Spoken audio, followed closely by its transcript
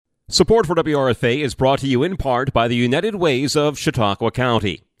Support for WRFA is brought to you in part by the United Ways of Chautauqua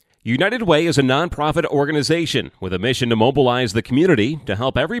County. United Way is a nonprofit organization with a mission to mobilize the community to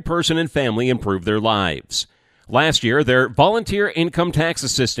help every person and family improve their lives. Last year, their Volunteer Income Tax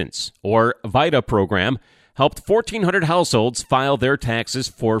Assistance, or VITA program, helped 1,400 households file their taxes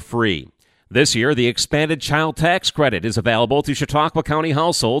for free. This year, the expanded child tax credit is available to Chautauqua County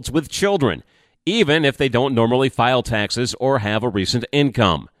households with children, even if they don't normally file taxes or have a recent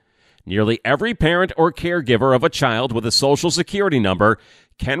income. Nearly every parent or caregiver of a child with a Social Security number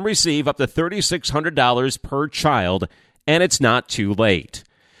can receive up to $3,600 per child, and it's not too late.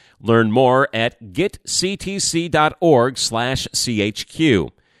 Learn more at getctc.org/CHQ.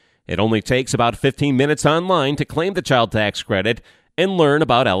 It only takes about 15 minutes online to claim the child tax credit and learn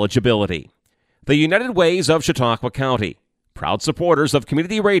about eligibility. The United Ways of Chautauqua County, proud supporters of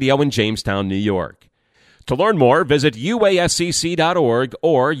community radio in Jamestown, New York. To learn more, visit uascc.org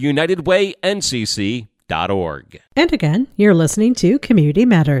or unitedwayncc.org. And again, you're listening to Community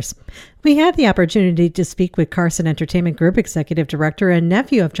Matters. We had the opportunity to speak with Carson Entertainment Group Executive Director and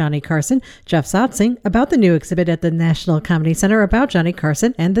nephew of Johnny Carson, Jeff Sotzing, about the new exhibit at the National Comedy Center about Johnny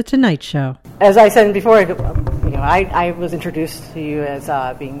Carson and The Tonight Show. As I said before, I was introduced to you as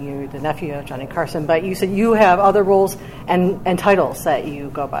being you, the nephew of Johnny Carson, but you said you have other roles and titles that you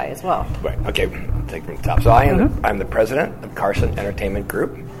go by as well. Right. Okay. Take from the top. So I'm the president of Carson Entertainment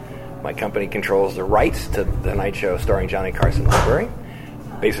Group. My company controls the rights to The Tonight Show starring Johnny Carson Library.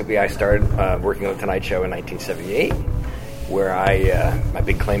 Basically, I started working on The Tonight Show in 1978, where my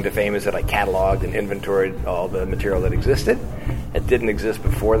big claim to fame is that I cataloged and inventoried all the material that existed. It didn't exist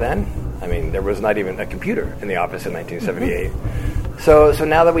before then. I mean, there was not even a computer in the office in 1978. So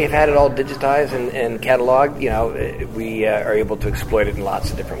now that we've had it all digitized and cataloged, we are able to exploit it in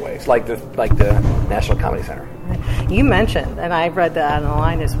lots of different ways, like the National Comedy Center. You mentioned, and I've read that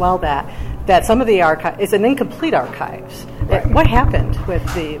online as well, that some of the archive is an incomplete archives. Right. What happened with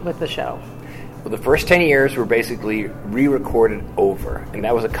the show? Well, the first 10 years were basically re-recorded over, and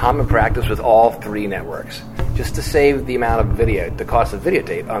that was a common practice with all three networks. Just to save the cost of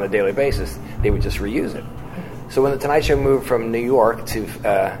videotape on a daily basis, they would just reuse it. So when The Tonight Show moved from New York to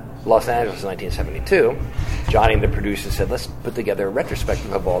Los Angeles in 1972, Johnny and the producers said, let's put together a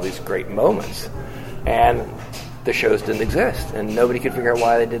retrospective of all these great moments. And the shows didn't exist, and nobody could figure out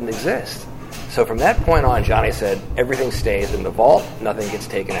why they didn't exist. So from that point on, Johnny said, everything stays in the vault, nothing gets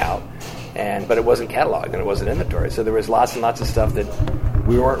taken out. But it wasn't cataloged, and it wasn't inventory. So there was lots and lots of stuff that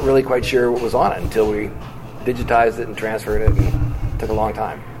we weren't really quite sure what was on it until we digitized it and transferred it, and it took a long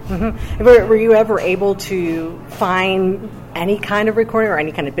time. Mm-hmm. Were you ever able to find any kind of recording or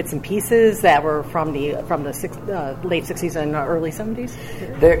any kind of bits and pieces that were from the late 60s and early 70s?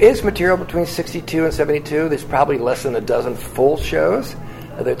 There is material between 62 and 72. There's probably less than a dozen full shows.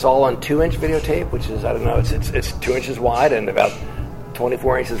 It's all on 2-inch videotape, which is, it's 2 inches wide and about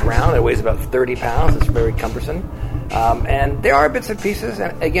 24 inches round. It weighs about 30 pounds. It's very cumbersome. And there are bits and pieces.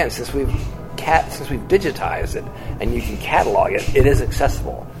 And again, since we've digitized it and you can catalog it, it is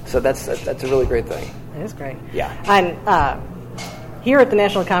accessible. So that's a really great thing. It is great. Yeah. And here at the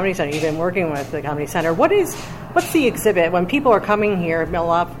National Comedy Center, you've been working with the Comedy Center. What's the exhibit? When people are coming here, a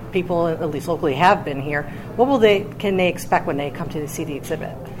lot of people, at least locally, have been here. What can they expect when they come to see the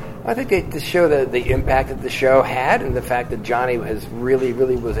exhibit? I think to show the impact that the show had, and the fact that Johnny has really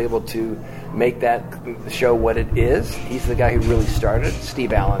was able to make that show what it is. He's the guy who really started it,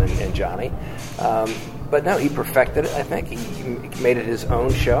 Steve Allen and Johnny. But no, he perfected it, I think. He made it his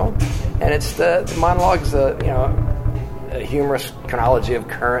own show. And it's the monologue's a humorous chronology of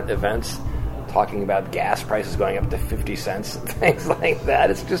current events, talking about gas prices going up to 50 cents and things like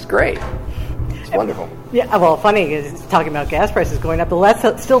that. It's just great. It's wonderful. Yeah, well, funny is talking about gas prices going up, but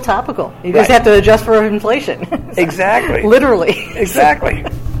that's still topical. You just have to adjust for inflation. Exactly. Literally. Exactly.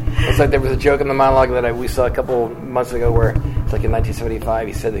 It's like there was a joke in the monologue that we saw a couple months ago where it's like in 1975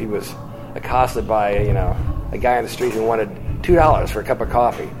 he said that he was accosted by a guy on the street who wanted $2 for a cup of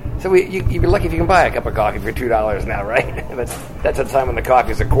coffee. So you'd be lucky if you can buy a cup of coffee for $2 now, right? That's at the time when the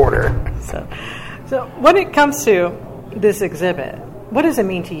coffee is a quarter. So when it comes to this exhibit, what does it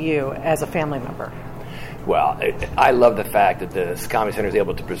mean to you as a family member? Well, I love the fact that the Comedy Center is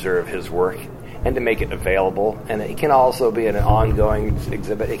able to preserve his work and to make it available. And it can also be an ongoing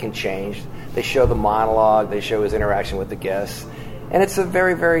exhibit. It can change. They show the monologue. They show his interaction with the guests. And it's a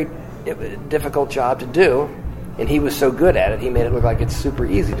very, very difficult job to do. And he was so good at it, he made it look like it's super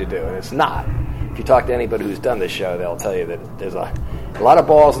easy to do. And it's not. If you talk to anybody who's done this show, they'll tell you that there's a lot of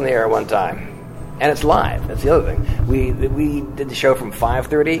balls in the air at one time. And it's live. That's the other thing. We did the show from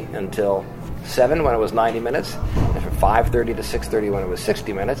 5:30 until 7 when it was 90 minutes. And from 5:30 to 6:30 when it was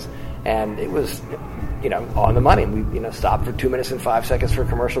 60 minutes, and it was, on the money. We, stopped for 2 minutes and 5 seconds for a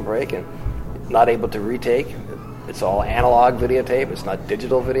commercial break, and not able to retake. It's all analog videotape. It's not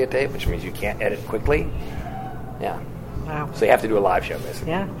digital videotape, which means you can't edit quickly. Yeah. Wow. So you have to do a live show,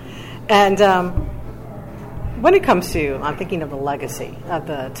 basically. Yeah. And when it comes to, I'm thinking of the legacy of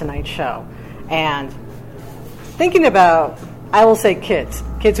the Tonight Show, and thinking about, I will say kids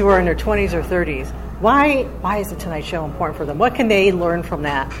who are in their 20s or 30s, why is the Tonight Show important for them? What can they learn from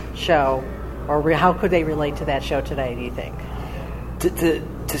that show, or how could they relate to that show today, do you think?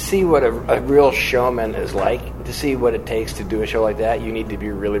 To see what a real showman is like, to see what it takes to do a show like that, you need to be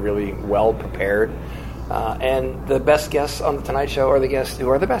really, really well prepared. And the best guests on the Tonight Show are the guests who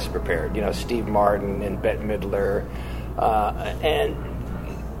are the best prepared. Steve Martin and Bette Midler and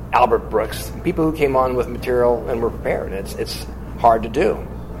Albert Brooks, people who came on with material and were prepared. It's hard to do.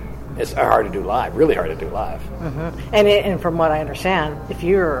 It's hard to do live, really hard to do live. Mm-hmm. And from what I understand, if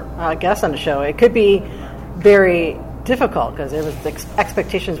you're a guest on the show, it could be very difficult because the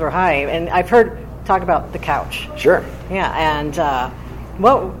expectations were high. And I've heard talk about the couch. Sure. Yeah, and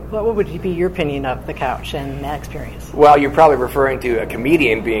what would be your opinion of the couch and that experience? Well, you're probably referring to a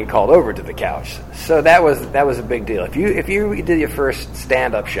comedian being called over to the couch. So that was a big deal. If you did your first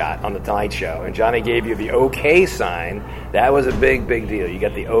stand-up shot on the Tonight Show and Johnny gave you the okay sign, that was a big deal. You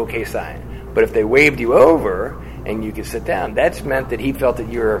got the okay sign. But if they waved you over and you could sit down, that's meant that he felt that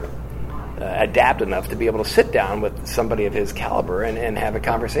you were adapt enough to be able to sit down with somebody of his caliber and have a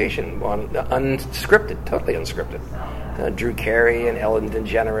conversation on unscripted, totally unscripted. Drew Carey and Ellen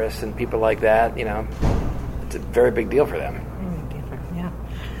DeGeneres and people like that, it's a very big deal for them. Yeah.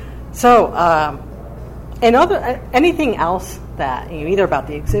 So, anything else that either about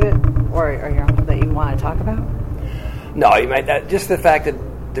the exhibit or that you want to talk about? No, just the fact that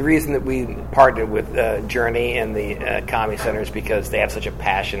the reason that we partnered with Journey and the Comedy Center is because they have such a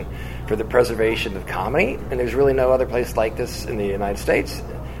passion for the preservation of comedy, and there's really no other place like this in the United States.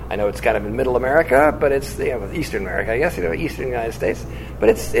 I know it's kind of in Middle America, but it's Eastern America, I guess, Eastern United States. But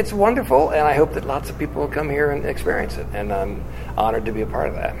it's wonderful, and I hope that lots of people will come here and experience it, and I'm honored to be a part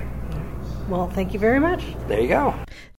of that. Well, thank you very much. There you go.